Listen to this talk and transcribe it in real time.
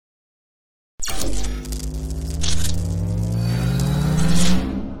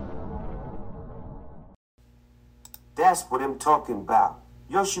That's what I'm talking about.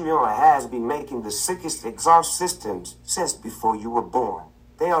 Yoshimura has been making the sickest exhaust systems since before you were born.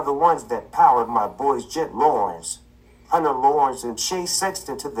 They are the ones that powered my boys Jet Lawrence, Hunter Lawrence, and Chase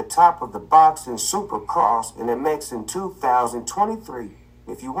Sexton to the top of the box in Supercross and MX in 2023.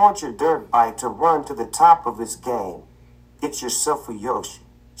 If you want your dirt bike to run to the top of its game, get yourself a Yoshi.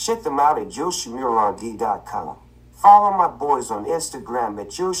 Check them out at YoshimuraRD.com. Follow my boys on Instagram at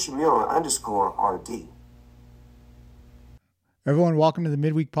Yoshimura_RD. Everyone, welcome to the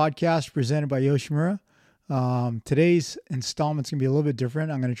Midweek podcast presented by Yoshimura. Today's installment's going to be a little bit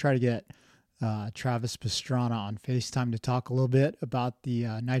different. I'm going to try to get Travis Pastrana on Facetime to talk a little bit about the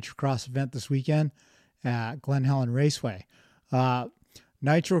Nitrocross event this weekend at Glen Helen Raceway.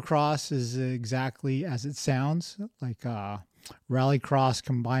 Nitrocross is exactly as it sounds, like rallycross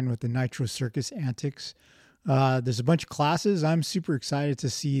combined with the Nitro Circus antics. There's a bunch of classes. I'm super excited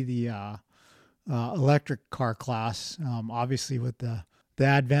to see the electric car class. Obviously, with the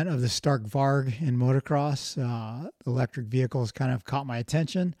advent of the Stark Varg in motocross, electric vehicles kind of caught my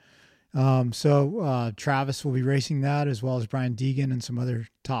attention. So Travis will be racing that, as well as Brian Deegan and some other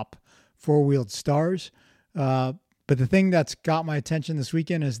top four-wheeled stars. But the thing that's got my attention this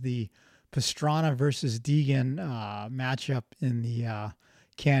weekend is the Pastrana versus Deegan matchup in the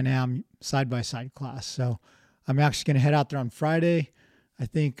Can-Am side-by-side class. So I'm actually going to head out there on Friday. I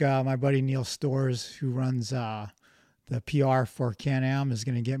think my buddy Neil Storrs, who runs the PR for Can-Am, is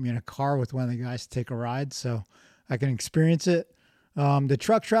going to get me in a car with one of the guys to take a ride so I can experience it. The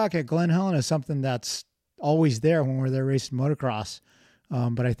truck track at Glen Helen is something that's always there when we're there racing motocross.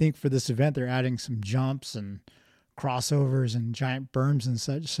 But I think for this event, they're adding some jumps and crossovers and giant berms and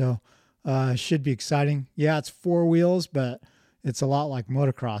such. So it should be exciting. Yeah, it's four wheels, but it's a lot like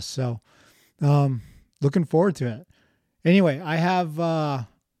motocross. So looking forward to it. Anyway, I have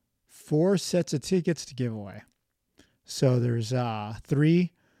 4 sets of tickets to give away. So there's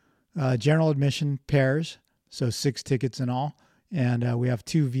 3 general admission pairs, so 6 tickets in all. And we have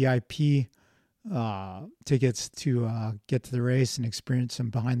 2 VIP tickets to get to the race and experience some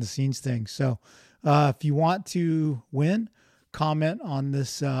behind-the-scenes things. So if you want to win, comment on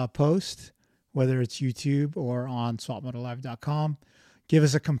this post, whether it's YouTube or on swapmotolive.com. Give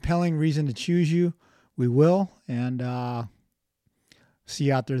us a compelling reason to choose you. We will, and see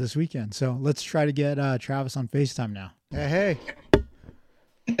you out there this weekend. So let's try to get Travis on FaceTime now. Hey.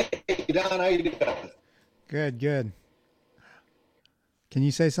 Hey, Don, how you doing? Good. Can you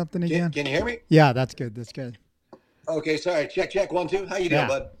say something again? Can you hear me? Yeah, that's good. Okay, sorry. Check, 1, 2. How you doing,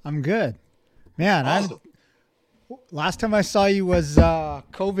 bud? I'm good. Man, awesome. Last time I saw you was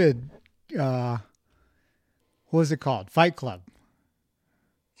COVID. What was it called? Fight Club.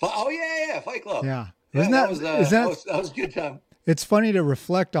 Oh, yeah, Fight Club. Yeah. That was a good time. It's funny to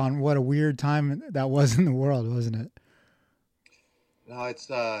reflect on what a weird time that was in the world, wasn't it? No, it's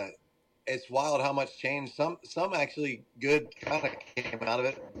wild how much changed. Some actually good kind of came out of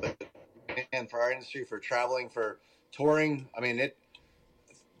it, but man, for our industry, for traveling, for touring, I mean,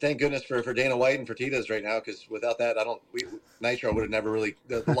 thank goodness for Dana White and for Tito's right now, because without that, Nitro would have never really,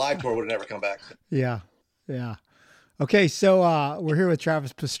 the live tour would have never come back. Yeah. Okay, so we're here with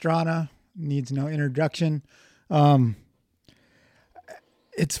Travis Pastrana. Needs no introduction. It's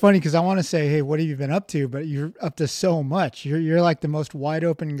funny because I want to say, hey, what have you been up to? But you're up to so much. You're like the most wide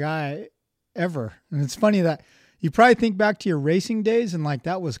open guy ever. And it's funny that you probably think back to your racing days and like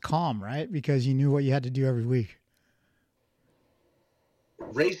that was calm, right? Because you knew what you had to do every week.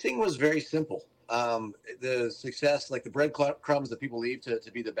 Racing was very simple. The success, like the breadcrumbs that people leave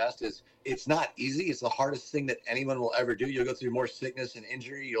to be the best, it's not easy. It's the hardest thing that anyone will ever do. You'll go through more sickness and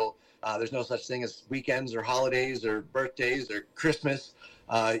injury. There's no such thing as weekends or holidays or birthdays or Christmas.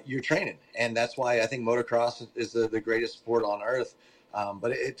 You're training. And that's why I think motocross is the greatest sport on earth.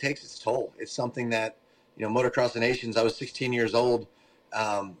 But it takes its toll. It's something that, Motocross of Nations, I was 16 years old.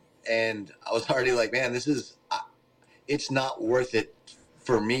 And I was already like, man, it's not worth it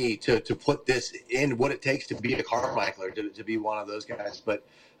for me to put this in what it takes to be a Carmichael, to be one of those guys. But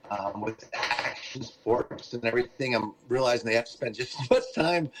with action sports and everything, I'm realizing they have to spend just as much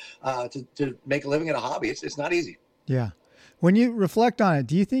time to make a living at a hobby. It's not easy. Yeah. When you reflect on it,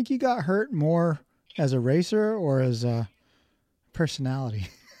 do you think you got hurt more as a racer or as a personality?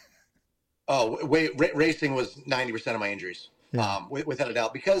 Oh, racing was 90% of my injuries, without a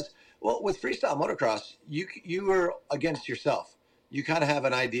doubt. Because, with freestyle motocross, you were against yourself. You kind of have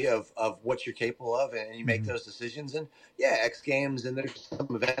an idea of what you're capable of, and you make those decisions. And X Games, and there's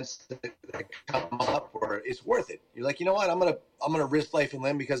some events that come up where it's worth it. You're like, you know what, I'm gonna risk life and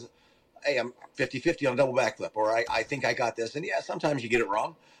limb because, hey, I'm 50-50 on a double backflip, or I think I got this. And sometimes you get it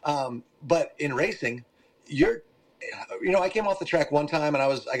wrong. But in racing, you're you know, I came off the track one time and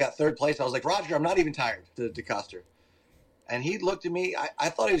I got third place. I was like, Roger, I'm not even tired, to Custer. And he looked at me. I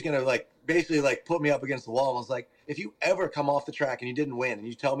thought he was going to like basically like put me up against the wall. I was like, if you ever come off the track and you didn't win and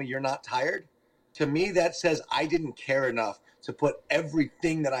you tell me you're not tired, to me, that says I didn't care enough to put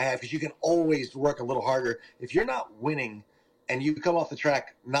everything that I have, because you can always work a little harder. If you're not winning and you come off the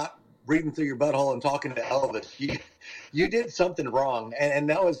track not breathing through your butthole and talking to Elvis, you did something wrong. And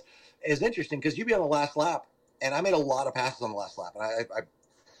that was interesting, because you'd be on the last lap, and I made a lot of passes on the last lap. And I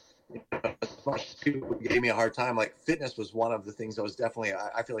as much as people gave me a hard time, like fitness was one of the things that was definitely,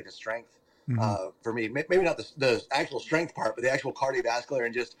 I feel like, a strength for me. Maybe not the actual strength part, but the actual cardiovascular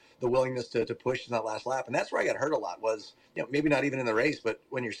and just the willingness to push in that last lap. And that's where I got hurt a lot, was, you know, maybe not even in the race, but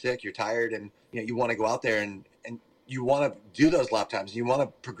when you're sick, you're tired, and, you know, you want to go out there and you want to do those lap times, and you want to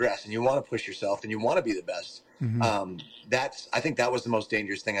progress, and you want to push yourself, and you want to be the best. I think that was the most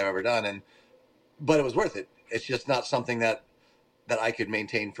dangerous thing I've ever done. But it was worth it. It's just not something that I could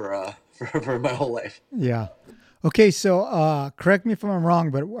maintain for my whole life. Yeah. Okay. So, correct me if I'm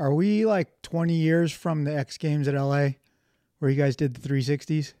wrong, but are we like 20 years from the X Games at LA where you guys did the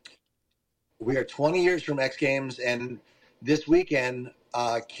 360s? We are 20 years from X Games, and this weekend,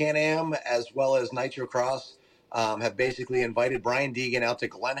 Can-Am as well as Nitrocross have basically invited Brian Deegan out to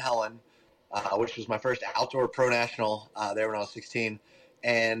Glen Helen, which was my first outdoor pro national there when I was 16.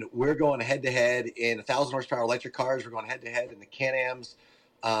 And we're going head-to-head in 1,000 horsepower electric cars. We're going head-to-head in the Can-Ams.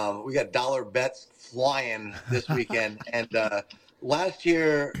 We got dollar bets flying this weekend. And last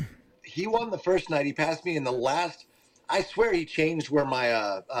year, he won the first night. He passed me in the last. I swear he changed where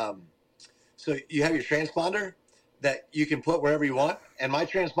my so you have your transponder that you can put wherever you want. And my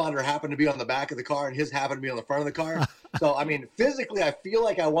transponder happened to be on the back of the car, and his happened to be on the front of the car. So, I mean, physically, I feel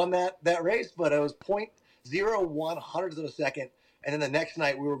like I won that race, but it was 0.01 hundredths of a second. And then the next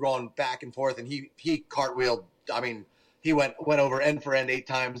night we were going back and forth, and he cartwheeled. I mean, he went over end for end 8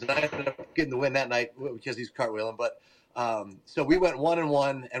 times, and I ended up getting the win that night because he's cartwheeling. But so we went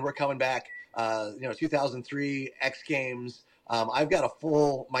 1-1, and we're coming back. 2003 X Games. I've got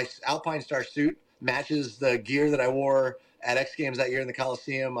my Alpine Star suit matches the gear that I wore at X Games that year in the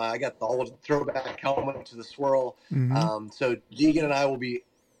Coliseum. I got the old throwback helmet to the swirl. So Deegan and I will be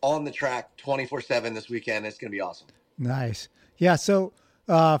on the track 24/7 this weekend. It's going to be awesome. Nice. Yeah. So,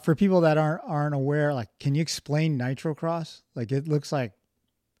 for people that aren't aware, like, can you explain Nitrocross? Like, it looks like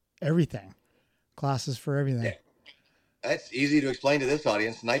everything, classes for everything. Yeah. That's easy to explain to this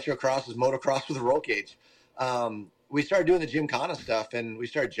audience. Nitrocross is motocross with a roll cage. We started doing the Gymkhana stuff, and we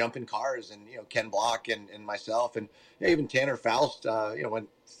started jumping cars, and, you know, Ken Block and myself, and, you know, even Tanner Faust, went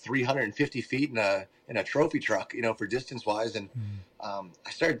 350 feet in a trophy truck, you know, for distance wise. And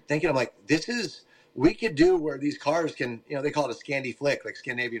I started thinking, I'm like, we could do where these cars can, you know, they call it a Scandi flick, like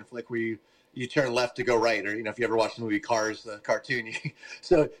Scandinavian flick, where you turn left to go right, or, you know, if you ever watched the movie Cars, the cartoon,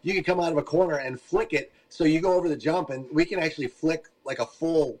 so you can come out of a corner and flick it. So you go over the jump, and we can actually flick like a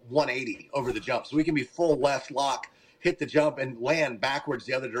full 180 over the jump. So we can be full left lock, hit the jump, and land backwards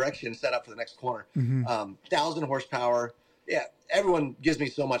the other direction, set up for the next corner. 1,000 horsepower. Yeah. Everyone gives me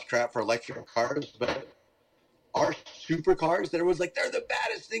so much crap for electric cars, but our supercars, there was like, they're the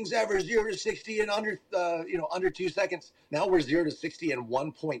baddest things ever, 0 to 60 in under 2 seconds. Now we're 0 to 60 in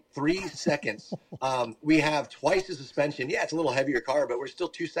 1.3 seconds. We have twice the suspension. Yeah, it's a little heavier car, but we're still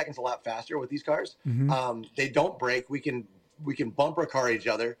 2 seconds a lap faster with these cars. They don't break. We can bumper car each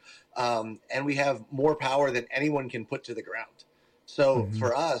other, and we have more power than anyone can put to the ground. So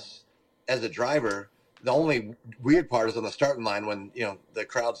for us as a driver, the only weird part is on the starting line when, you know, the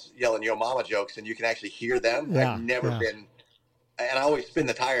crowd's yelling "Yo Mama" jokes, and you can actually hear them. Yeah, I've never been, and I always spin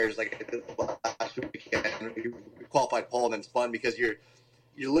the tires like last weekend. Qualified pole and then spun, because you're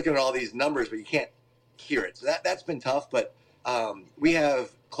looking at all these numbers, but you can't hear it. So that's been tough. But we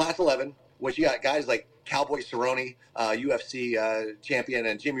have Class 11, which you got guys like Cowboy Cerrone, UFC champion,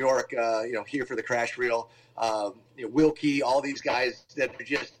 and Jim York, here for the crash reel. Wilkie, all these guys that are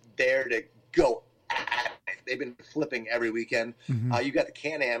just there to go. They've been flipping every weekend. You got the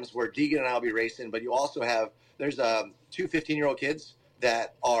Can-Ams where Deegan and I will be racing, but you also have, there's 2 15-year-old kids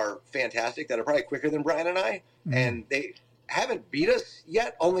that are fantastic, that are probably quicker than Brian and I, and they haven't beat us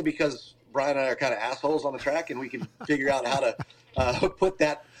yet, only because Brian and I are kind of assholes on the track, and we can figure out how to put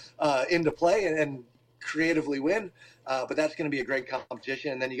that into play and creatively win. But that's going to be a great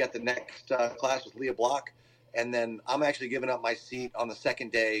competition. And then you got the next class with Leah Block, and then I'm actually giving up my seat on the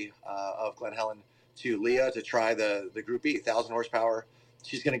second day of Glen Helen to Leah to try the Group E, 1,000 horsepower.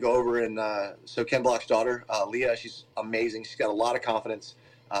 She's going to go over, and so Ken Block's daughter, Leah, she's amazing. She's got a lot of confidence,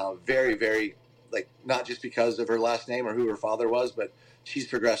 very, very, like, not just because of her last name or who her father was, but she's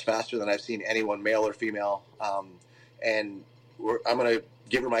progressed faster than I've seen anyone, male or female. and I'm going to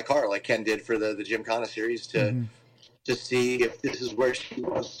give her my car like Ken did for the Gymkhana series to see if this is where she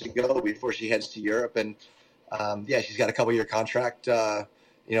wants to go before she heads to Europe. And she's got a couple-year contract,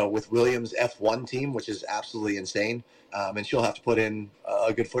 with Williams F1 team, which is absolutely insane. And she'll have to put in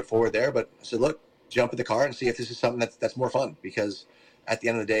a good foot forward there. But I said, look, jump in the car and see if this is something that's more fun, because at the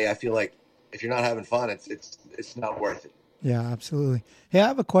end of the day, I feel like if you're not having fun, it's not worth it. Yeah, absolutely. Hey, I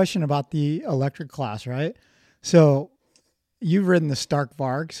have a question about the electric class, right? So you've ridden the Stark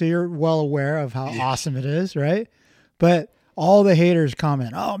Varg, so you're well aware of how awesome it is, right? But all the haters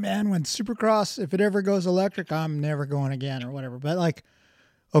comment, oh man, when Supercross, if it ever goes electric, I'm never going again or whatever. But like,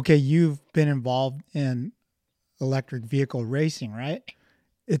 okay, you've been involved in electric vehicle racing, right?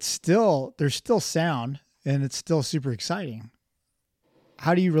 There's still sound and it's still super exciting.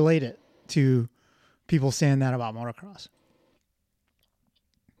 How do you relate it to people saying that about motocross?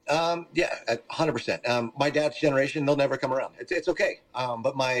 100%. My dad's generation, they'll never come around. It's okay.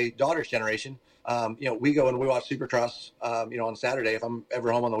 But my daughter's generation, we go and we watch Supercross, on Saturday if I'm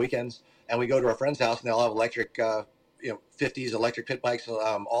ever home on the weekends, and we go to our friend's house and they'll have electric, 50s, electric pit bikes,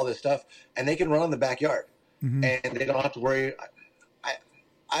 all this stuff, and they can run in the backyard, and they don't have to worry.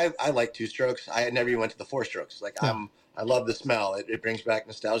 I like 2-strokes. I never even went to the 4-strokes. Like I love the smell. It brings back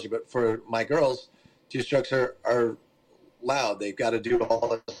nostalgia. But for my girls, 2-strokes are loud. They've got to do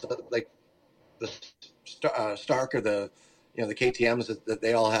all this, like the Stark or the KTMs that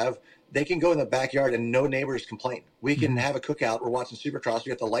they all have. They can go in the backyard and no neighbors complain. We can have a cookout. We're watching Supercross. We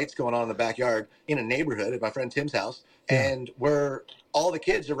got the lights going on in the backyard in a neighborhood at my friend Tim's house, and where all the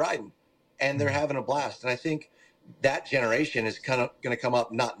kids are riding and they're having a blast. And I think that generation is kind of going to come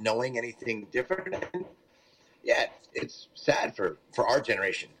up not knowing anything different. And it's sad for our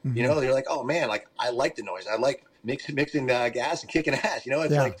generation. They're like, oh man, like I like the noise. I like mixing gas and kicking ass.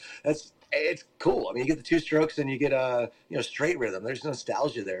 It's it's cool. I mean, you get the 2-strokes and you get straight rhythm. There's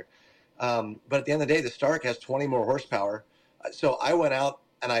nostalgia there. But at the end of the day, the Stark has 20 more horsepower. So I went out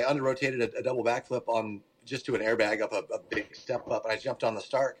and I under-rotated a double backflip on just to an airbag up a big step up, and I jumped on the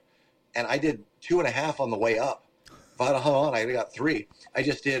Stark, and I did 2.5 on the way up. If I'd hung on, I got 3. I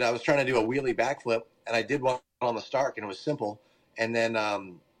was trying to do a wheelie backflip, and I did one on the Stark, and it was simple. And then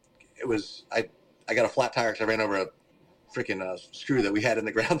I got a flat tire because I ran over a freaking screw that we had in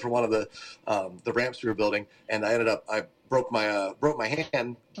the ground for one of the ramps we were building, and I broke my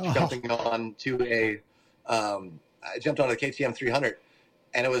hand jumping on to I jumped onto the KTM 300,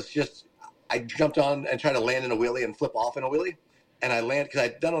 and it was just I jumped on and tried to land in a wheelie and flip off in a wheelie, and I landed because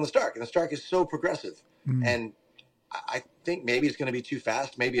I'd done on the Stark, and the Stark is so progressive, and I think maybe it's going to be too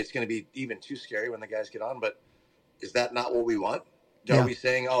fast, maybe it's going to be even too scary when the guys get on, but is that not what we want? Are we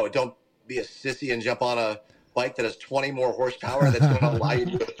saying, oh, don't be a sissy and jump on a bike that has 20 more horsepower that's going to allow you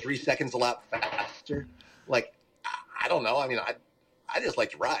to go 3 seconds a lap faster? Like, I don't know. I mean, I just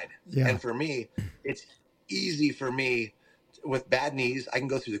like to ride. Yeah. And for me, it's easy for me with bad knees. I can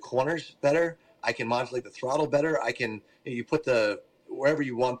go through the corners better. I can modulate the throttle better. You put wherever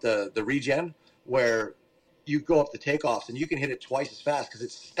you want the regen, where you go up the takeoffs and you can hit it twice as fast because it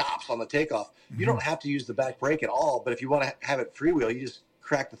stops on the takeoff. You don't have to use the back brake at all. But if you want to have it freewheel, you just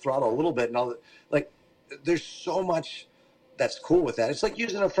crack the throttle a little bit and all that. Like, there's so much that's cool with that. It's like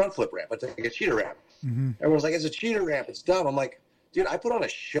using a front flip ramp. It's like a cheater ramp. Everyone's like, it's a cheater ramp. It's dumb. I'm like, dude, I put on a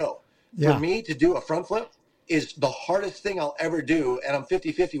show. For me to do a front flip is the hardest thing I'll ever do. And I'm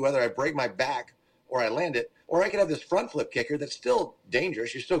 50-50 whether I break my back or I land it. Or I can have this front flip kicker that's still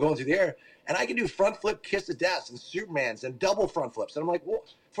dangerous. You're still going through the air. And I can do front flip kiss of death and Supermans and double front flips. And I'm like, well,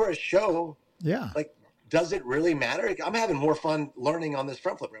 for a show, like, does it really matter? I'm having more fun learning on this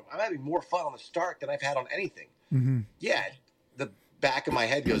front flip ramp. I'm having more fun on the Stark than I've had on anything. Yeah, the back of my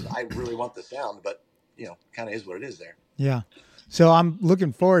head goes, I really want the sound, but kind of is what it is there. Yeah. So I'm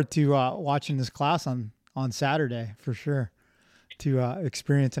looking forward to watching this class on Saturday for sure, to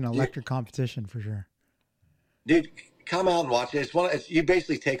experience an electric competition for sure. Dude, come out and watch it. You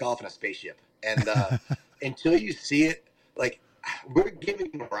basically take off in a spaceship, and until you see it, like, we're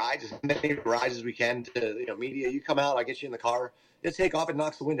giving rides, as many rides as we can to media. You come out, I get you in the car, just take off, and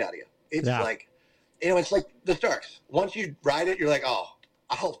knocks the wind out of you. It's like, it's like the Starks. Once you ride it, you're like, oh,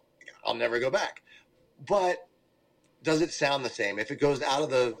 I'll never go back. But does it sound the same? If it goes out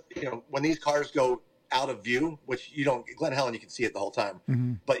of the, when these cars go out of view, which you don't, Glen Helen, you can see it the whole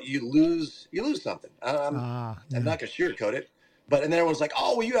time, but you lose something. I'm not going to sugarcoat it. But, and then everyone's like,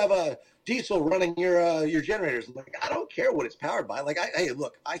 oh, well, you have a diesel running your generators. I'm like, I don't care what it's powered by. Like, hey,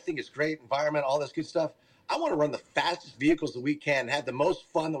 look, I think it's great environment, all this good stuff. I want to run the fastest vehicles that we can, have the most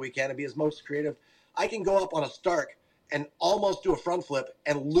fun that we can, and be as most creative. I can go up on a Stark and almost do a front flip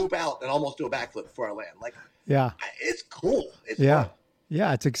and loop out and almost do a backflip before I land. Like, Yeah. It's cool. It's Yeah. fun.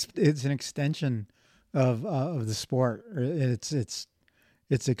 Yeah. It's an extension of the sport.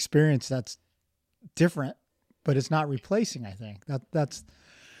 It's experience that's different, but it's not replacing. I think that's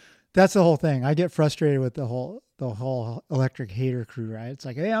the whole thing. I get frustrated with the whole electric hater crew, right? It's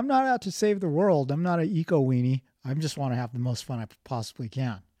like, hey, I'm not out to save the world. I'm not an eco weenie. I just want to have the most fun I possibly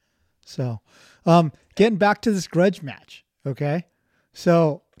can. So, getting back to this grudge match. Okay.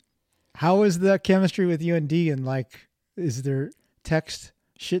 So how is the chemistry with you and Deegan? Like, is there text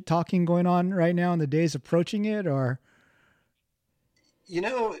shit talking going on right now in the days approaching it, or?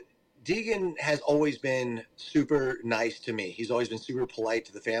 Deegan has always been super nice to me. He's always been super polite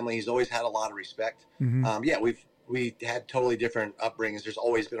to the family. He's always had a lot of respect. Mm-hmm. We had totally different upbringings. There's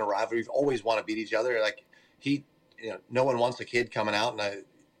always been a rivalry. We've always want to beat each other. Like no one wants a kid coming out, and a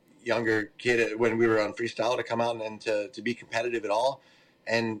younger kid when we were on freestyle, to come out and to be competitive at all.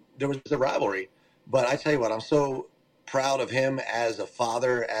 And there was a rivalry. But I tell you what, I'm so proud of him as a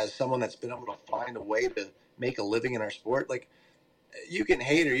father, as someone that's been able to find a way to make a living in our sport. Like, you can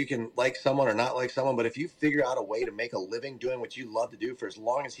hate or you can like someone or not like someone, but if you figure out a way to make a living doing what you love to do for as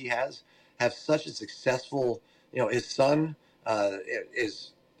long as he have such a successful, his son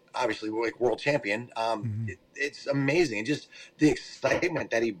is obviously like world champion. Mm-hmm. It's amazing. And just the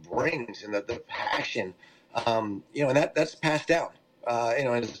excitement that he brings and the passion, and that's passed down.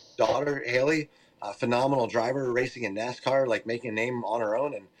 And his daughter, Haley, a phenomenal driver racing in NASCAR, like making a name on her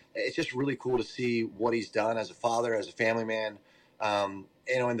own. And it's just really cool to see what he's done as a father, as a family man. And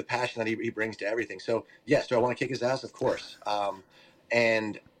the passion that he brings to everything. So yes, do I want to kick his ass? Of course.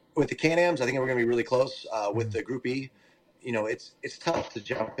 And with the Can-Ams, I think we're going to be really close. With the Group E, it's tough to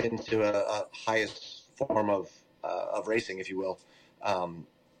jump into a highest form of racing, if you will, or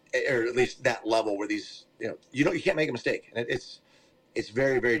at least that level where these, you can't make a mistake, and it's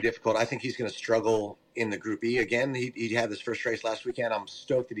very, very difficult. I think he's going to struggle in the Group E again. He had his first race last weekend. I'm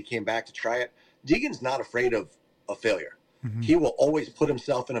stoked that he came back to try it. Deegan's not afraid of failure. Mm-hmm. He will always put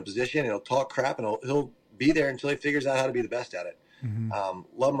himself in a position, and he'll talk crap, and he'll be there until he figures out how to be the best at it. Mm-hmm.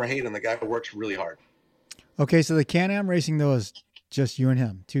 Love him or hate him, the guy works really hard. Okay, so the Can-Am racing, though, is just you and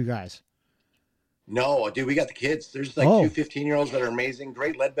him, two guys. No, dude, we got the kids. There's like two 15-year-olds that are amazing.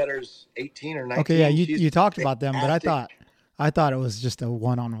 Great Ledbetter's 18 or 19. Okay, yeah, you talked about them, but I thought it was just a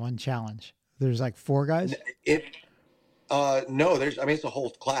one-on-one challenge. There's like four guys. No, it's a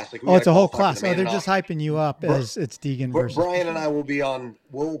whole class. Like, it's a whole class. They're just hyping you up as it's Deegan versus. Brian and I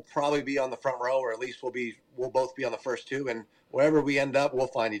we'll probably be on the front row, or at least we'll both be on the first two, and wherever we end up, we'll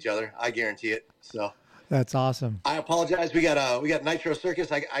find each other. I guarantee it. So that's awesome. I apologize. We got Nitro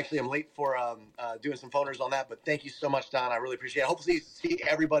Circus. I actually am late for doing some phoners on that, but thank you so much, Don. I really appreciate it. Hopefully see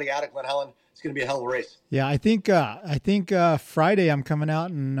everybody out at Glen Helen. It's going to be a hell of a race. Yeah, I think Friday I'm coming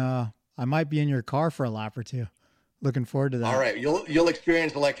out, and I might be in your car for a lap or two. Looking forward to that. All right. You'll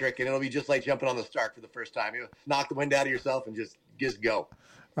experience electric, and it'll be just like jumping on the Stark for the first time. You'll knock the wind out of yourself and just go.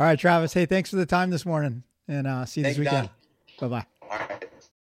 All right, Travis. Hey, thanks for the time this morning, and see you this weekend. Bye-bye. All right.